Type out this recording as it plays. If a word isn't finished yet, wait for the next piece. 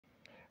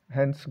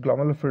Hence,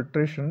 glomerular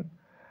filtration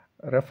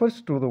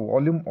refers to the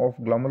volume of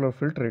glomerular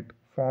filtrate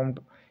formed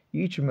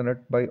each minute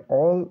by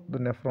all the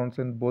nephrons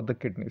in both the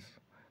kidneys.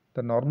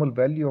 The normal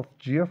value of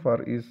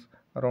GFR is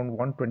around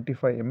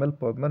 125 ml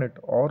per minute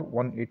or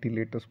 180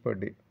 liters per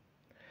day.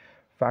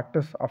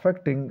 Factors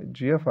affecting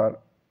GFR,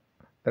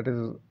 that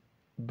is,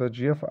 the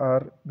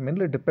GFR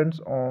mainly depends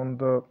on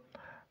the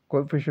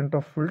coefficient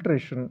of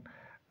filtration,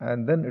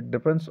 and then it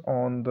depends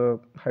on the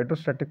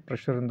hydrostatic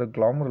pressure in the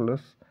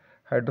glomerulus,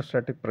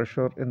 hydrostatic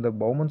pressure in the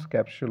Bowman's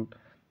capsule,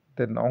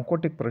 then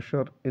oncotic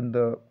pressure in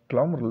the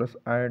glomerulus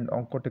and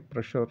oncotic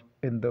pressure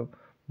in the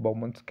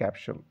Bowman's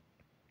capsule.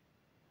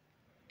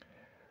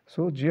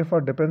 So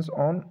GFR depends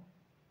on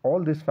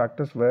all these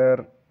factors,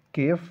 where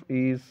Kf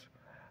is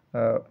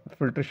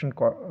filtration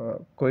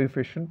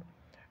coefficient,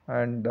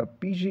 and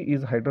Pg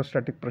is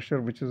hydrostatic pressure,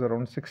 which is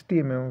around 60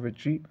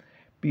 mmHg.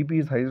 Pb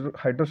is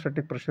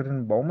hydrostatic pressure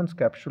in Bowman's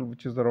capsule,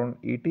 which is around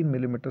 18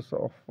 millimeters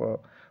of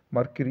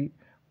mercury.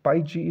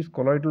 Pi g is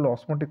colloidal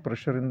osmotic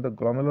pressure in the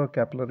glomerular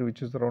capillary,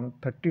 which is around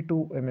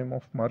 32 mm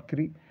of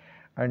mercury,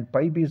 and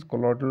pi b is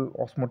colloidal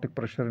osmotic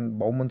pressure in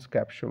Bowman's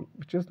capsule,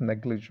 which is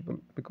negligible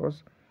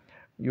because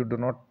you do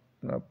not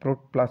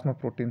plasma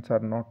proteins are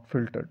not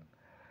filtered.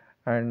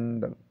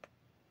 And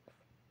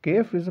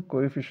Kf is a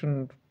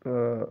coefficient,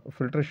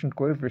 filtration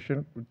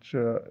coefficient, which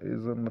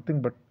is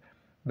nothing but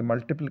the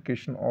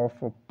multiplication of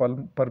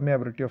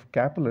permeability of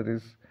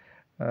capillaries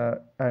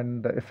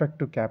and the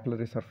effective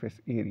capillary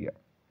surface area.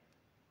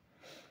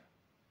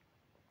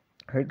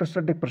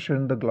 Hydrostatic pressure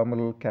in the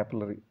glomerular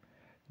capillary.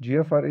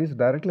 GFR is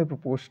directly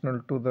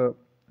proportional to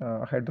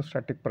the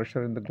hydrostatic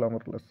pressure in the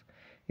glomerulus.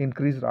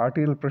 Increased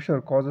arterial pressure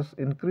causes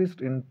increase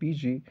in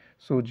Pg,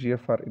 so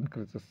GFR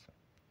increases.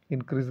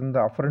 Increase in the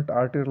afferent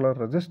arterial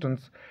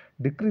resistance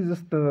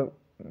decreases the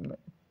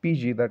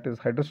Pg, that is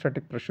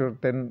hydrostatic pressure,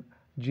 then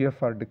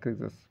GFR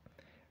decreases.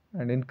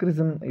 And increase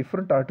in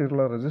efferent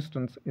arterial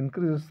resistance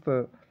increases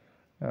the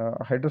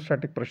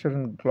hydrostatic pressure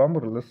in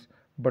glomerulus,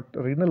 but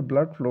renal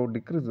blood flow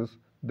decreases,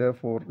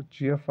 therefore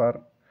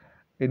GFR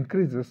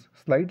increases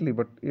slightly,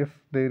 but if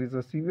there is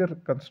a severe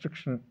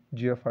constriction,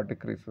 GFR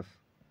decreases.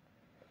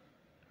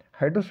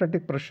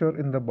 Hydrostatic pressure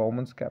in the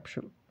Bowman's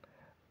capsule.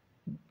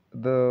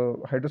 The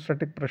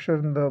hydrostatic pressure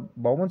in the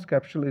Bowman's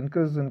capsule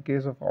increases in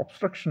case of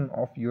obstruction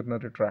of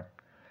urinary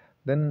tract.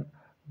 Then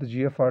the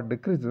GFR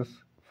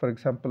decreases. For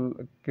example,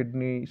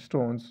 kidney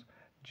stones,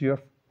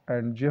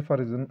 and GFR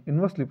is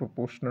inversely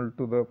proportional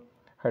to the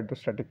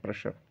hydrostatic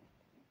pressure.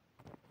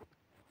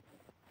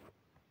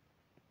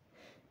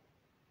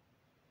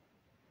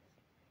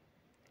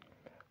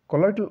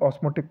 Colloidal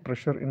osmotic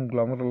pressure in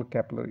glomerular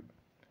capillary.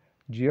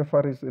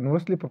 GFR is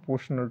inversely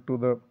proportional to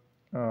the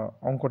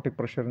oncotic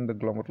pressure in the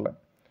glomeruli.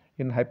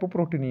 In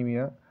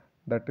hypoproteinemia,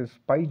 that is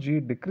pi g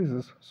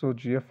decreases, so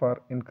GFR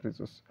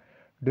increases.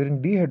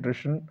 During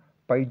dehydration,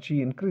 pi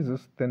g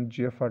increases, then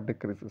GFR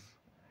decreases.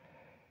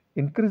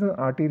 Increase in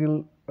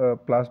arterial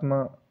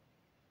plasma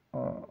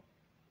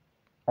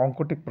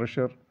oncotic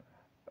pressure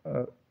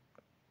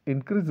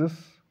increases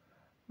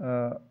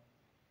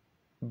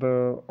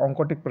the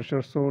oncotic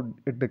pressure, so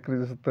it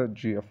decreases the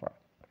GFR.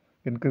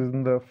 Increase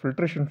in the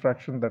filtration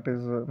fraction, that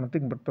is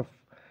nothing but the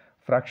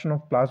fraction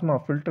of plasma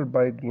filtered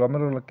by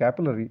glomerular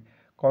capillary,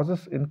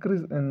 causes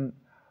increase in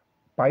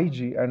pi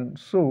g and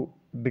so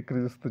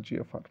decreases the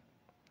GFR.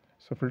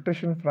 So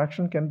filtration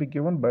fraction can be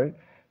given by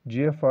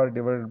GFR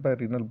divided by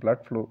renal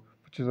blood flow,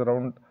 which is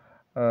around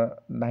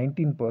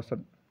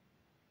 19%.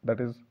 That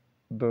is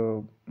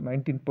the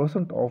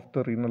 19% of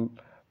the renal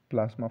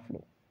plasma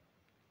flow.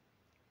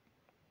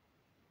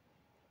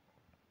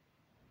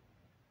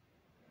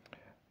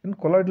 In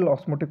colloidal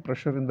osmotic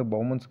pressure in the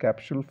Bowman's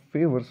capsule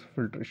favors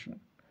filtration.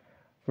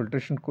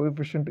 Filtration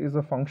coefficient is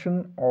a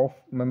function of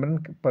membrane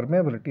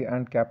permeability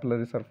and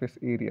capillary surface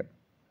area.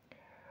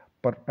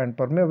 And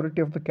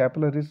permeability of the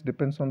capillaries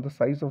depends on the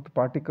size of the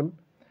particle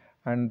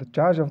and the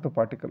charge of the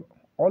particle.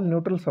 All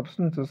neutral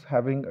substances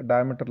having a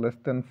diameter less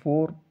than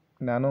 4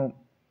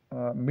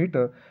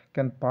 nanometer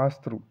can pass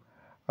through.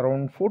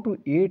 Around 4 to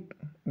 8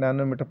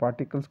 nanometer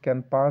particles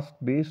can pass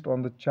based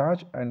on the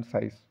charge and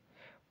size.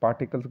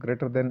 Particles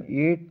greater than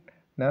 8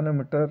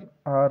 nanometer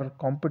are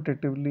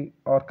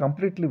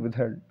completely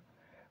withheld.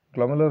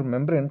 Glomerular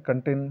membrane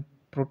contain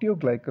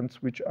proteoglycans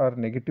which are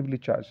negatively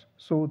charged,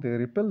 so they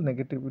repel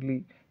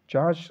negatively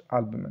charged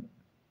albumin.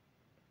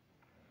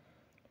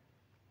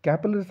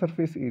 Capillary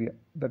surface area,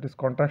 that is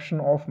contraction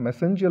of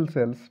mesangial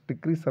cells,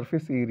 decrease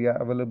surface area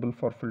available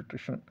for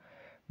filtration.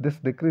 This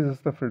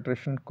decreases the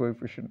filtration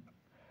coefficient.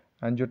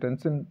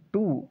 Angiotensin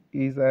II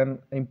is an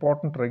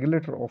important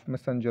regulator of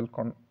mesangial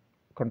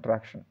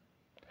contraction.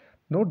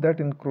 Note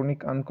that in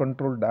chronic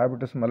uncontrolled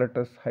diabetes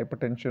mellitus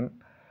hypertension,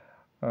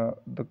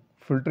 the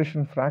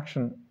filtration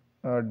fraction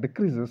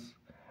decreases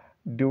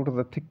due to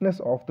the thickness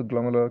of the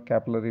glomerular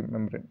capillary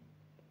membrane.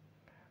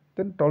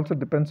 Then it also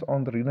depends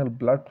on the renal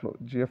blood flow.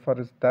 GFR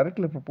is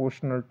directly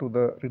proportional to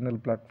the renal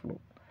blood flow.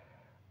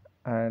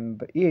 And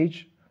the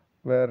age,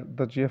 where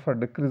the GFR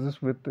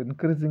decreases with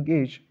increasing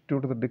age due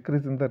to the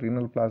decrease in the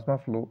renal plasma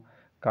flow,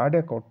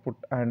 cardiac output,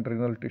 and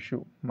renal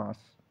tissue mass.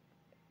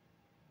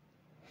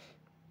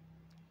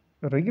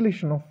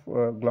 Regulation of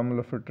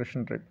glomerular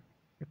filtration rate.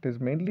 It is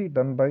mainly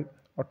done by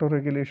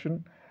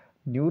autoregulation,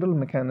 neural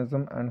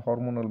mechanism, and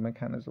hormonal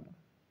mechanism.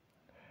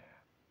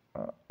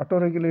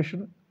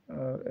 Autoregulation,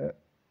 the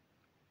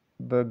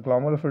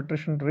glomerular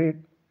filtration rate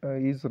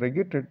is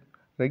regulated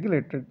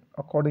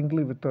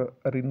accordingly with the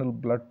renal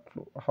blood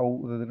flow.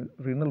 How the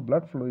renal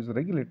blood flow is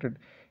regulated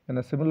in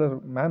a similar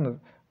manner,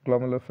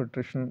 glomerular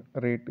filtration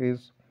rate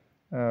is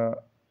uh,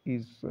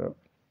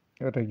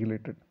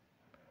 regulated.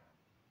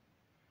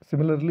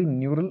 Similarly,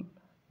 neural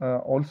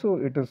also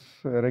it is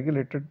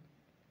regulated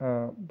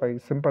by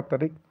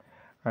sympathetic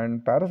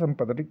and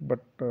parasympathetic, but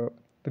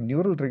the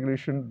neural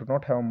regulation do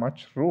not have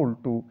much role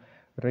to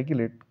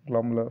regulate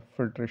glomerular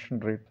filtration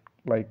rate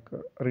like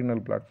renal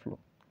blood flow.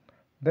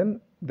 Then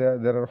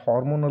there are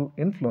hormonal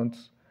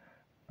influence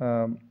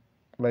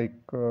like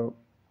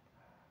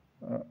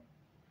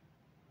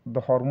the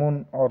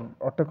hormone or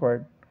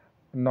autocoid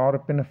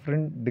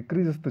norepinephrine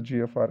decreases the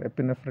GFR,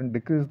 epinephrine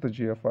decreases the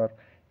GFR,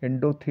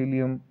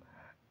 endothelium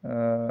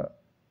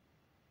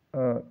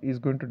is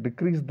going to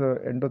decrease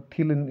the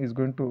endothelin is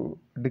going to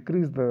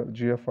decrease the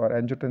GFR,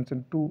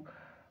 angiotensin 2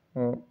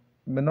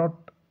 may not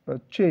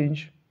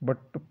change but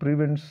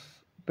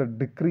prevents the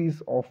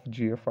decrease of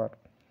GFR.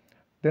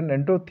 Then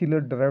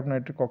endothelial derived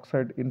nitric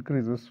oxide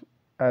increases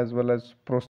as well as